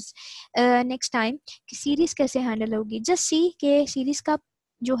कंफ्यूज नेक्स्ट टाइम कि सीरीज कैसे हैंडल होगी. जस्ट सी के सीरीज का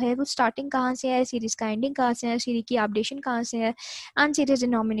जो है वो स्टार्टिंग कहाँ से है, सीरीज का एंडिंग कहाँ से है, सीरीज की अपडेशन कहाँ से है, एंड सीरीज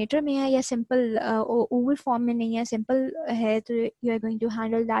डिनोमिनेटर में है या सिंपल ओवर फॉर्म में नहीं है, सिंपल है, तो you are going to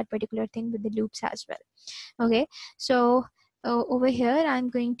handle that particular thing with the loops as well. Okay, so over here I'm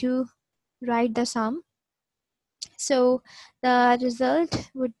going to write the sum. So the result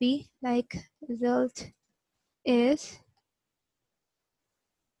would be like result is,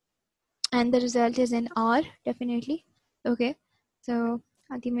 and the result is in R definitely, okay. So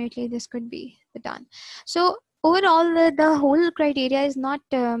ultimately this could be the done. So overall the whole criteria is not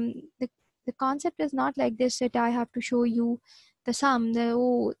the concept is not like this that I have to show you the sum,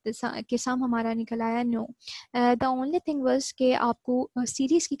 the sum हमारा निकल आया, no. The only thing was कि आपको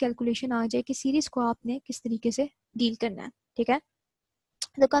series की calculation आ जाए कि series को आपने किस तरीके से डील करना है, ठीक है.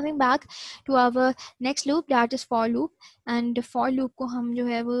 So coming back to our next loop, that is for loop, and for loop को हम जो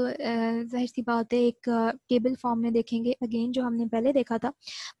है वो जाहिर सी बात है एक टेबल फॉर्म में देखेंगे again जो हमने पहले देखा था.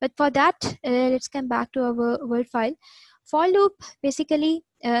 But for that let's come back to our word file. For loop basically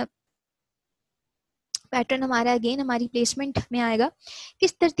pattern हमारा अगेन हमारी प्लेसमेंट में आएगा,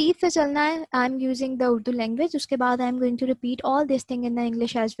 किस तरतीब से चलना है. I am using the Urdu language, उसके बाद I am going to repeat all this thing in the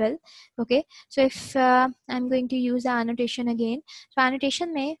English as well, okay. So if I am going to use the annotation again. So annotation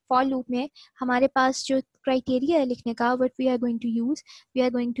में for loop में हमारे पास जो criteria है लिखने का, what we are going to use, we are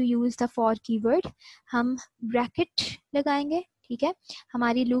going to use the for keyword. हम bracket लगाएंगे, ठीक है.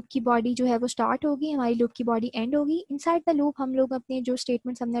 हमारी लूप की बॉडी जो है वो स्टार्ट होगी, हमारी लूप की बॉडी एंड होगी. इनसाइड द लूप हम लोग अपने जो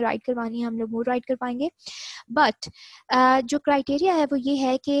स्टेटमेंट्स हमने राइट करवानी है हम लोग वो राइट कर पाएंगे. बट जो क्राइटेरिया है वो ये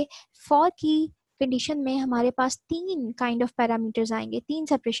है कि फॉर की कंडीशन में हमारे पास 3 काइंड ऑफ पैरामीटर्स आएंगे, 3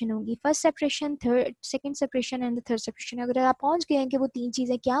 सेपरेशन होंगी, first separation, third second separation and the third separation. अगर आप पहुंच गए हैं कि वो 3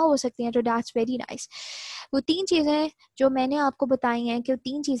 चीज़ें क्या हो सकती हैं तो दैट्स वेरी नाइस. वो 3 चीज़ें जो मैंने आपको बताई हैं कि वो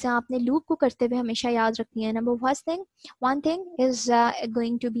 3 चीज़ें आपने लूप को करते हुए हमेशा याद रखनी है. Number first thing, one thing is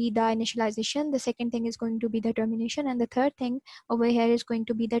going to be the initialization, the second thing is going to be the termination, and the third thing over here is going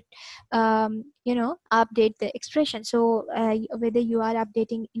to be that update the expression. So whether you are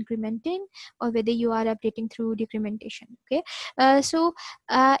updating incrementing or whether whether you are updating through decrementation. Okay, so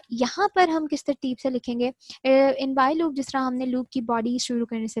यहाँ पर हम किस तरतीब से लिखेंगे in while loop, जिस तरह हमने लूप की बॉडी शुरू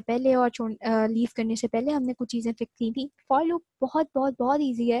करने से पहले और लीव करने से पहले हमने कुछ चीज़ें फिक्स की थी। फॉर लूप बहुत बहुत बहुत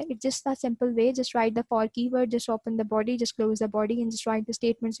ईजी है, it's just a simple way, just right the for keyword, just open the body, just close the body and just write the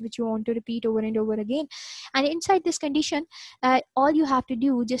statements which you want to repeat over and over again. And inside this condition, all you have to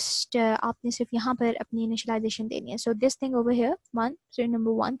do, just आपने सिर्फ यहाँ पर अपनी initialization देनी है. So this thing over here, so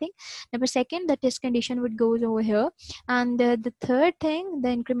number one thing. Number second, the test condition would go over here, and the third thing, the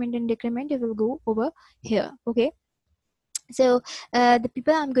increment and decrement, it will go over here. Okay. So the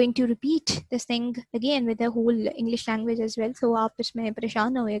people, I'm going to repeat this thing again with the whole English language as well, so आप इसमें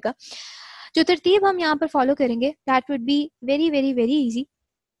परेशान ना होइएगा. जो तरतीब हम यहाँ पर follow करेंगे, that would be very very very easy.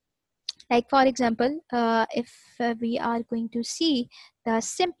 Like for example, if we are going to see the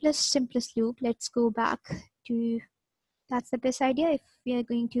simplest loop, let's go back to, that's the best idea. If we are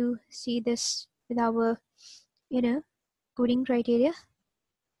going to see this with our coding criteria,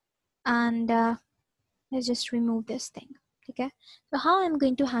 and let's just remove this thing. Okay, so how I'm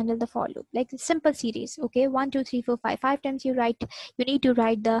going to handle the for loop, like simple series. Okay, 1 2 3 4 5 times you need to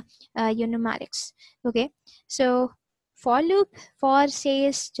write the your numerics. Okay, so for loop, for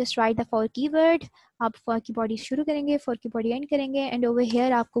says just write the for keyword, आप for की body शुरू करेंगे, for की body end करेंगे, and over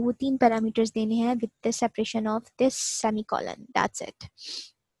here आपको वो 3 parameters देने हैं with the separation of this semicolon. That's it.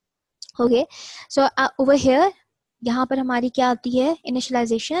 Okay, so over here यहाँ पर हमारी क्या आती है,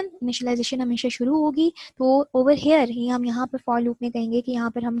 इनिशियलाइजेशन हमेशा शुरू होगी, तो ओवर हेयर ही हम यहाँ पर फॉर लूप में कहेंगे कि यहाँ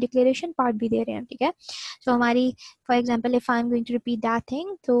पर हम डिक्लेरेशन पार्ट भी दे रहे हैं. ठीक है, तो हमारी for example if I am going to repeat that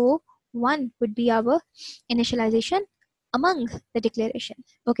thing, तो 1 would be our initialisation among the declaration.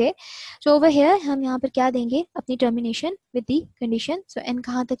 Okay, so over here हम यहाँ पर क्या देंगे, अपनी termination with the condition. So n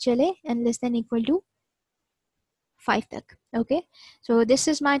कहाँ तक चले, n less than equal to 5 तक. Okay, so this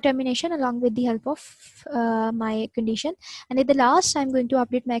is my termination along with the help of my condition, and at the last I'm going to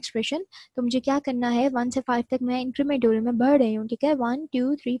update my expression. तो मुझे क्या करना है, 1 से 5 तक मैं increment हो रही हूँ, मैं बढ़ रही हूँ. ठीक है, 1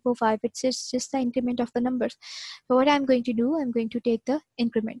 2 3 4 5, it's just the increment of the numbers. So what I'm going to do, I'm going to take the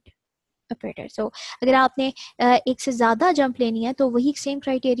increment operator. So अगर आपने एक से ज़्यादा जंप लेनी है तो वही same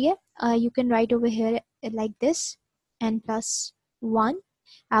criteria, you can write over here like this, n plus 1.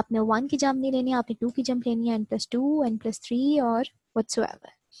 आपने 1 की जंप नहीं लेनी है, आपने 2 की जंप लेनी है, n plus 2, n plus 3 और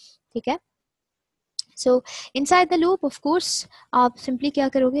whatsoever. ठीक है, so inside the loop of course आप सिंपली क्या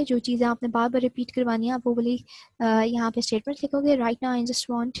करोगे, जो चीज़ें आपने बार बार रिपीट करवानी है आप वो वाली यहाँ पे स्टेटमेंट लिखोगे. Right now I just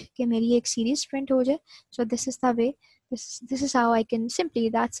want कि मेरी एक सीरीज प्रिंट हो जाए. So this is the way, this is how I can simply,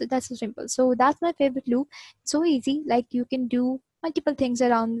 that's so simple. So that's my favorite loop, so easy, like you can do multiple things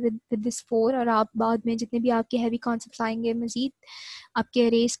around with this for. और आप बाद में जितने भी आपके heavy concepts आएंगे मजीद आपके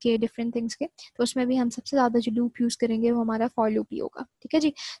arrays के डिफरेंट थिंग्स के, तो उसमें भी हम सबसे ज़्यादा जो लूप यूज़ करेंगे वो हमारा फॉर लूप ही होगा. ठीक है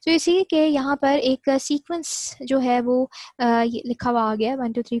जी. तो इसी के यहाँ पर एक सीक्वेंस जो है वो लिखा हुआ आ गया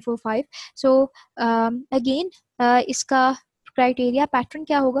 1 2 3 4 5. सो अगेन इसका क्राइटेरिया पैटर्न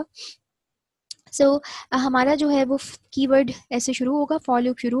क्या होगा, सो हमारा जो है वो कीवर्ड ऐसे शुरू होगा, फॉर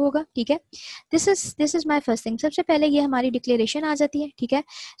लूप शुरू होगा. ठीक है, this is my first thing. सबसे पहले ये हमारी डिक्लेरेशन आ जाती है. ठीक है,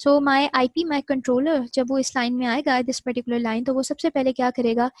 so my IP my controller जब वो इस लाइन में आएगा, दिस पर्टिकुलर लाइन, तो वो सबसे पहले क्या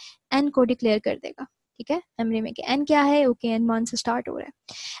करेगा, एन को डिक्लेयर कर देगा. ठीक है, मेमोरी में कि एन क्या है, ओके एन 1 से स्टार्ट हो रहा है.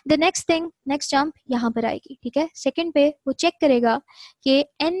 The next thing, next jump यहाँ पर आएगी. ठीक है, सेकंड पे वो चेक करेगा कि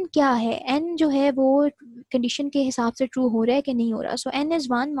एन क्या है, एन जो है वो कंडीशन के हिसाब से ट्रू हो रहा है कि नहीं हो रहा. सो N is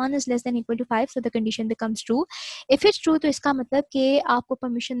 1, 1 is less than equal to 5, so the condition becomes true. If it's true तो इसका मतलब कि आपको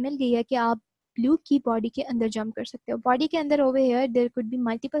परमिशन मिल गई है कि आप लूप की बॉडी के अंदर जंप कर सकते हो. बॉडी के अंदर over here there could be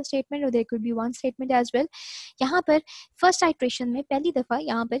multiple statement और there could be one statement as well. यहाँ पर फर्स्ट आइट्रेशन में पहली दफा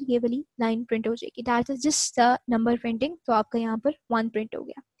यहाँ पर ये वाली लाइन प्रिंट हो जाएगी, that is just the number printing. तो आपका यहाँ पर 1 प्रिंट हो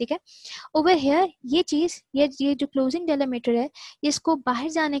गया. ठीक है, ओवर हियर ये चीज, ये जो क्लोजिंग डेलिमीटर है, इसको बाहर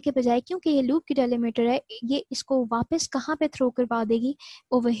जाने के बजाय, क्योंकि ये लूप की डेलिमीटर है, ये इसको वापस कहाँ पे थ्रो करवा देगी,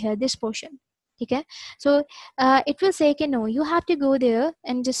 ओवर हियर दिस पोर्शन. ठीक है, सो इट विल से कि no you have to go there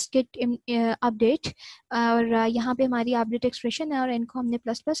and just get update. और यहाँ पे हमारी अपडेट एक्सप्रेशन है और इनको हमने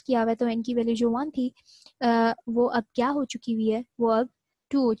प्लस प्लस किया हुआ है, तो इनकी वैल्यू जो 1 थी वो अब क्या हो चुकी हुई है, वो अब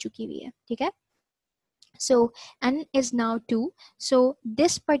 2 हो चुकी हुई है. ठीक है, so n is now 2, so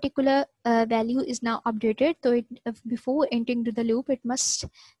this particular value is now updated. So before entering to the loop it must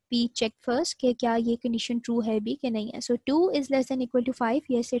be checked first कि क्या ये condition true है भी कि नहीं है. So 2 is less than equal to 5,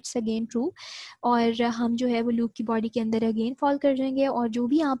 yes it's again true. और हम जो है वो loop की body के अंदर again fall कर जाएंगे और जो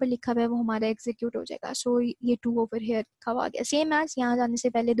भी यहाँ पर लिखा हुआ है वो हमारा execute हो जाएगा. So ये 2 over here लिखा हुआ आ गया. Same as यहाँ जाने से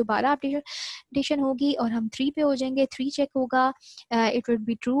पहले दोबारा अपडेशन होगी और हम 3 पे हो जाएंगे, 3 चेक होगा, it would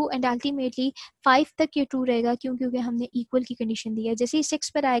be true and ultimately 5 तक ये ट्रू रहेगा क्योंकि हमने इक्वल की कंडीशन दी है. जैसे ही 6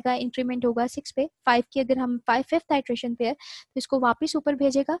 पर आएगा, इंक्रीमेंट इंक्रीमेंट होगा 6 पे, 5 की अगर हम 5th आइट्रेशन पे है तो इसको वापस ऊपर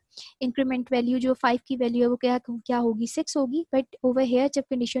भेजेगा, इंक्रीमेंट वैल्यू जो 5 की वैल्यू है वो क्या होगी 6 होगी, बट ओवर हेयर जब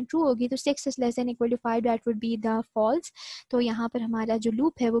कंडीशन ट्रू होगी तो 6 is less than equal to 5, that would be the false. तो यहाँ पर हमारा जो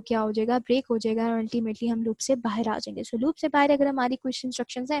लूप है वो क्या हो जाएगा, ब्रेक हो जाएगा और अल्टीमेटली हम लूप से बाहर आ जाएंगे। सो लूप से बाहर अगर हमारी कुछ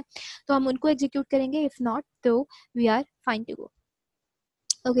इंस्ट्रक्शंस हैं तो हम उनको एग्जीक्यूट करेंगे, इफ नॉट तो we are fine to go.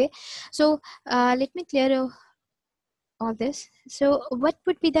 Okay, so let me clear all this. So what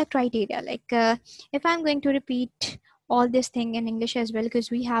would be the criteria, like if I'm going to repeat all this thing in English as well, because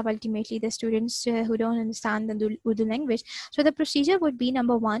we have ultimately the students who don't understand the Urdu language. So the procedure would be,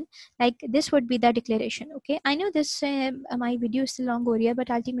 number one, like this would be the declaration. Okay, I know this my video is still long over,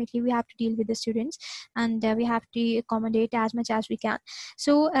 but ultimately we have to deal with the students and we have to accommodate as much as we can.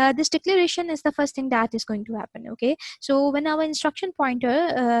 So this declaration is the first thing that is going to happen. Okay, so when our instruction pointer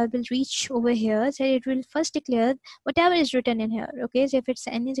will reach over here, so it will first declare whatever is written in here. Okay, so if it's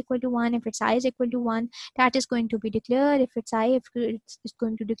n is equal to 1, if it's I is equal to 1, that is going to be declared. If it's I, if it's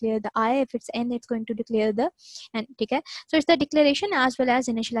going to declare the I, if it's n, it's going to declare the n. Okay, so it's the declaration as well as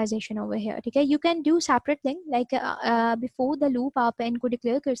initialization over here. Okay, you can do separate thing, like before the loop आप n को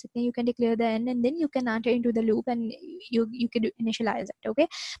declare कर सकते हैं, you can declare the n and then you can enter into the loop and you can initialize it. Okay,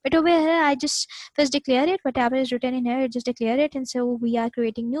 but over here I just first declare it, whatever is written in here, just declare it, and so we are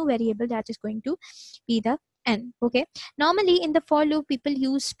creating new variable that is going to be the n. Okay, normally in the for loop people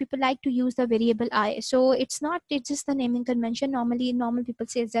like to use the variable I, so it's just the naming convention. Normally normal people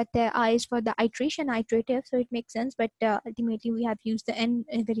says that I is for the iterative, so it makes sense, but ultimately we have used the n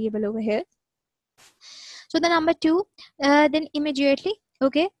variable over here. So the number 2, then immediately,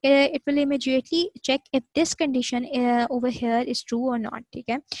 okay, it will immediately check if this condition over here is true or not.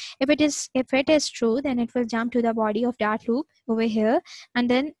 Okay, if it is true, then it will jump to the body of that loop over here, and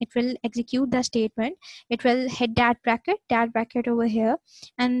then it will execute the statement. It will hit that bracket over here,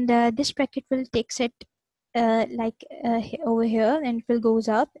 and this bracket will takes it over here, and it will goes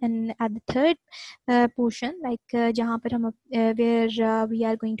up, and at the third portion, like jahan par hum where we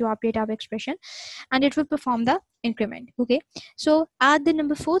are going to update our expression, and it will perform the increment. Okay, so at the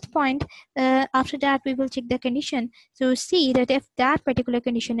number 4th point, after that we will check the condition. So see that if that particular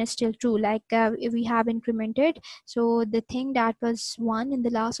condition is still true, like if we have incremented, so the thing that was 1 in the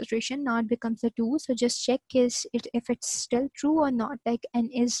last iteration now it becomes a 2. So just check if it's still true or not, like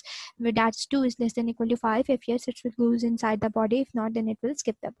and is that's 2 is less than equal to 5. If yes, it will goes inside the body. If not, then it will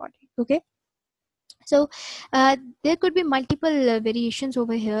skip the body. Okay, so there could be multiple variations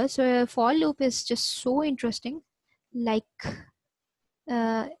over here. So for loop is just so interesting. Like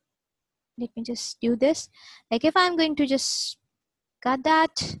let me just do this. Like if I'm going to just cut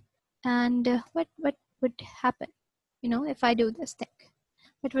that, and what would happen, you know, if I do this thing,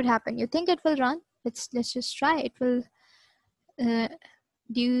 what would happen? You think it will run? Let's just try. It will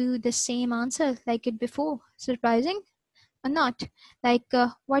do the same answer like it before. Surprising or not? Like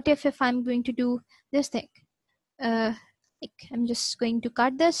what if I'm going to do this thing, like I'm just going to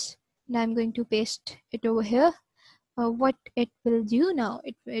cut this and I'm going to paste it over here. What it will do now,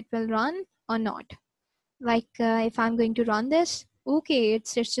 it will run or not? Like if I'm going to run this, okay,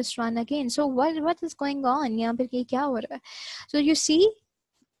 it's just run again. So what is going on यहाँ पर ये क्या हो रहा है? So you see,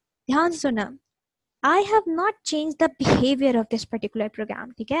 ध्यान से सुना, I have not changed the behavior of this particular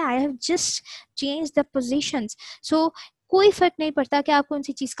program. ठीक है, I have just changed the positions. So कोई फर्क नहीं पड़ता कि आप कौन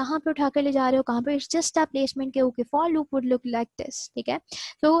सी चीज कहाँ पे उठा कर ले जा रहे हो, कहाँ पे. It's just a placement के okay, for loop would look like this. ठीक है,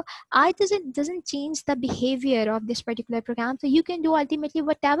 so I doesn't change the behavior of this particular program. So you can do ultimately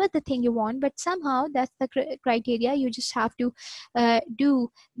whatever the thing you want, but somehow that's the criteria. You just have to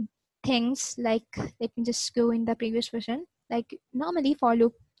do things like, let me just go in the previous version, like normally for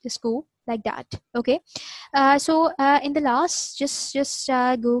loop just go like that. Okay, so in the last, just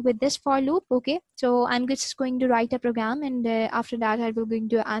go with this for loop. Okay, so I'm just going to write a program, and after that I will going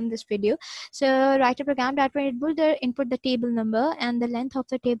to end this video. So write a program that will input the table number and the length of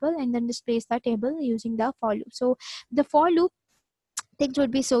the table, and then displays the table using the for loop. So the for loop things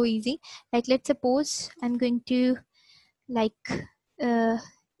would be so easy. Like let's suppose I'm going to like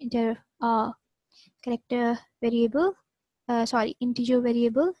enter character variable, sorry, integer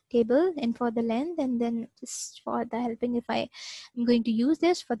variable table, and for the length, and then just for the helping, if I'm going to use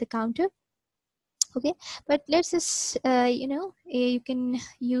this for the counter. Okay, but let's just you know, you can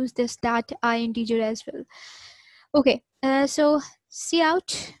use this that I integer as well. Okay, so see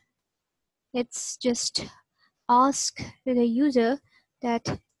out, let's just ask the user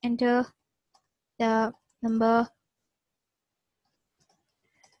that enter the number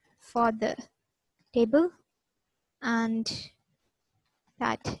for the table and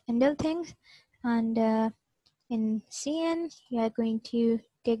that handle thing, and in CN we are going to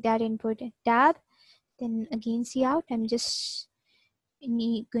take that input tab, then again see out. I'm just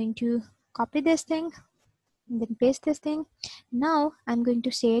going to copy this thing and then paste this thing. Now I'm going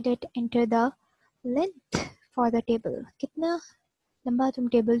to say that enter the length for the table. कितना लंबा तुम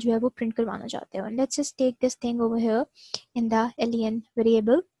table जो है वो print करवाना चाहते हो. Let's just take this thing over here in the len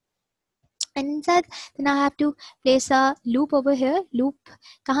variable, and inside then I have to place a loop over here. Loop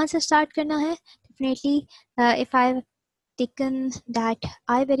कहाँ से start करना है? Definitely if I've taken that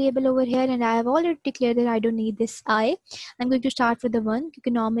I variable over here and I have already declared that I don't need this I, I'm going to start with the 1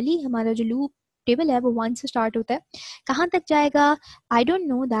 क्योंकि normally हमारा जो loop table है वो 1 से स्टार्ट होता है. कहाँ तक जाएगा I don't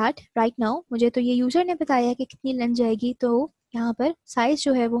know that right now. मुझे तो ये यूजर ने बताया है कि कितनी लेंथ जाएगी, तो यहाँ पर साइज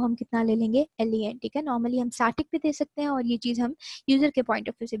जो है वो हम कितना ले लेंगे len. ठीक है, नॉर्मली हम स्टैटिक भी दे सकते हैं और ये चीज़ हम यूजर के पॉइंट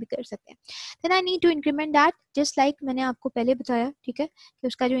ऑफ व्यू से भी कर सकते हैं. Then I need to increment that just like मैंने आपको पहले बताया. ठीक है, कि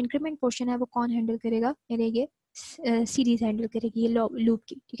उसका जो इंक्रीमेंट पोर्शन है वो कौन हैंडल करेगा, मेरे ये सीरीज हैंडल करेगी ये लूप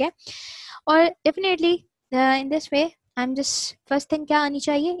की. ठीक है, और definitely in this way I am just first thing क्या आनी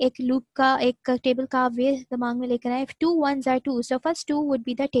चाहिए, एक लूप का एक टेबल का वे दिमाग में लेकर आए. 2 1s are 2, so first 2 would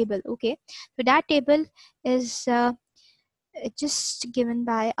be the table. Okay, so that table is just given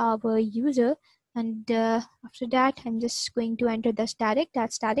by our user, and after that I'm just going to enter the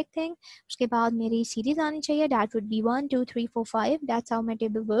that static thing. उसके बाद मेरी series आनी चाहिए, that would be 1 2 3 4 5. That's how my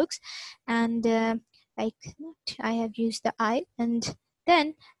table works. And like I have used the I, and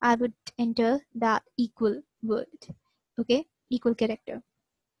then I would enter the equal word. Okay, equal character.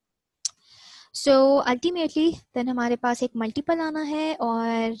 So ultimately then हमारे पास एक multiple आना है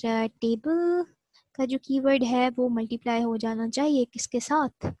और table का जो keyword है वो multiply हो जाना चाहिए किसके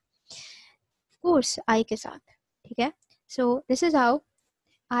साथ, ऑफ कोर्स आई के साथ. ठीक है, so this is how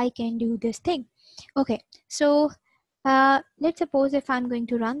I can do this thing. Okay, so let's suppose if I am going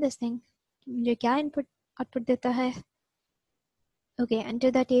to run this thing, मुझे क्या इनपुट आउटपुट देता है. Okay, enter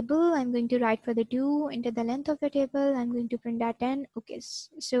the table. I'm going to write for the 2. Enter the length of the table. I'm going to print that 10. Okay,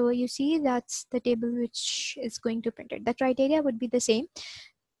 so you see that's the table which is going to print it. The criteria would be the same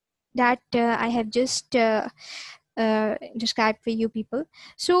that I have just described for you people.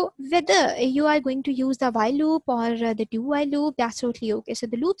 So whether you are going to use the while loop or the do while loop, that's totally okay. So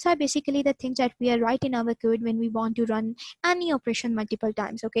the loops are basically the things that we are write in our code when we want to run any operation multiple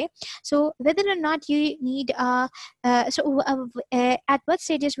times. Okay, so whether or not you need at what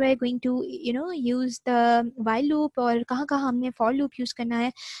stages we're going to use the while loop और कहाँ हमने for loop use करना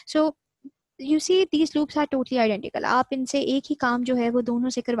है. So you see these loops are totally identical. आप इनसे एक ही काम जो है वो दोनों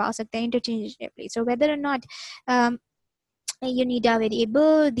से करवा सकते हैं interchangeably. So whether or not you need a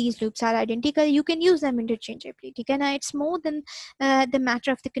variable, these loops are identical, you can use them interchangeably. ठीक है ना, it's more than the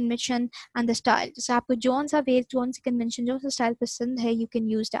matter of the convention and the style. जैसे आपको जोन सा way, जोन सी convention, zone सा style पसंद है, you can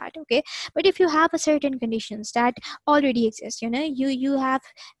use that. Okay, but if you have a certain conditions that already exist, you have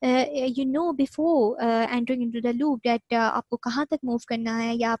before entering into the loop that आपको कहाँ तक move करना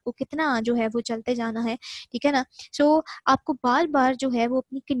है या आपको कितना जो है वो चलते जाना है. ठीक है ना, so आपको बार बार जो है वो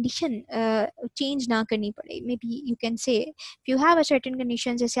अपनी condition change ना करनी पड़े. Maybe you can say if you have a certain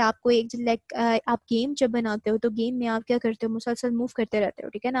condition, जैसे आपको एक लाइक आप गेम जब बनाते हो तो गेम में आप क्या करते हो, मुसलसल मूव करते रहते हो.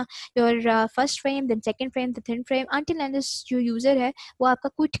 ठीक है ना, your first frame, then second frame, the third frame, until and जो यूजर है वो आपका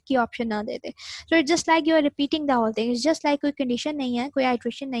क्विट की ऑप्शन ना दे दे. So it's just like you are repeating the whole thing. It's just like कोई कंडीशन नहीं है, कोई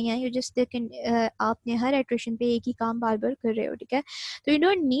आइट्रेशन नहीं है, यू जस्ट आपने हर आइट्रेशन पे एक ही काम बार बार कर रहे हो. ठीक है, तो you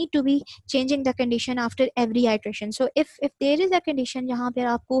don't need to be changing the condition after every iteration. So if there is a condition जहाँ पर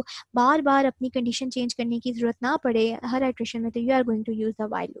आपको बार बार अपनी कंडीशन चेंज करने की जरूरत ना पड़े हर आइट्रेशन में, तो you are going to use the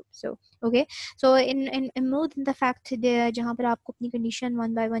while loop. So okay, so in more than the fact जहाँ पर आपको अपनी condition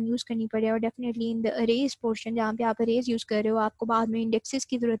one by one use करनी पड़े, और definitely in the arrays portion जहाँ पे आप arrays use कर रहे हो आपको बाद में indexes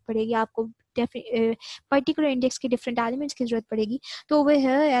की जरूरत पड़ेगी, आपको particular index के different elements की जरूरत पड़ेगी. तो over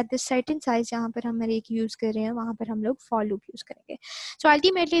here at this certain size जहाँ पर हम array की use कर रहे हैं वहाँ पर हम लोग for loop use करेंगे. So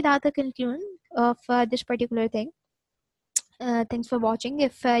ultimately that's the conclusion of this particular thing. Thanks for watching.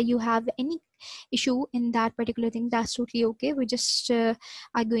 If you have any issue in that particular thing, that's totally okay. We just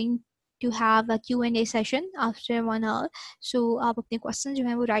are going to have a Q&A session after 1 hour. So आप अपने questions जो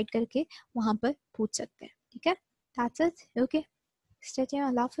हैं वो write करके वहाँ पर पूछ सकते हैं. ठीक है, that's it. Okay, stay tuned.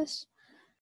 Allah Hafiz.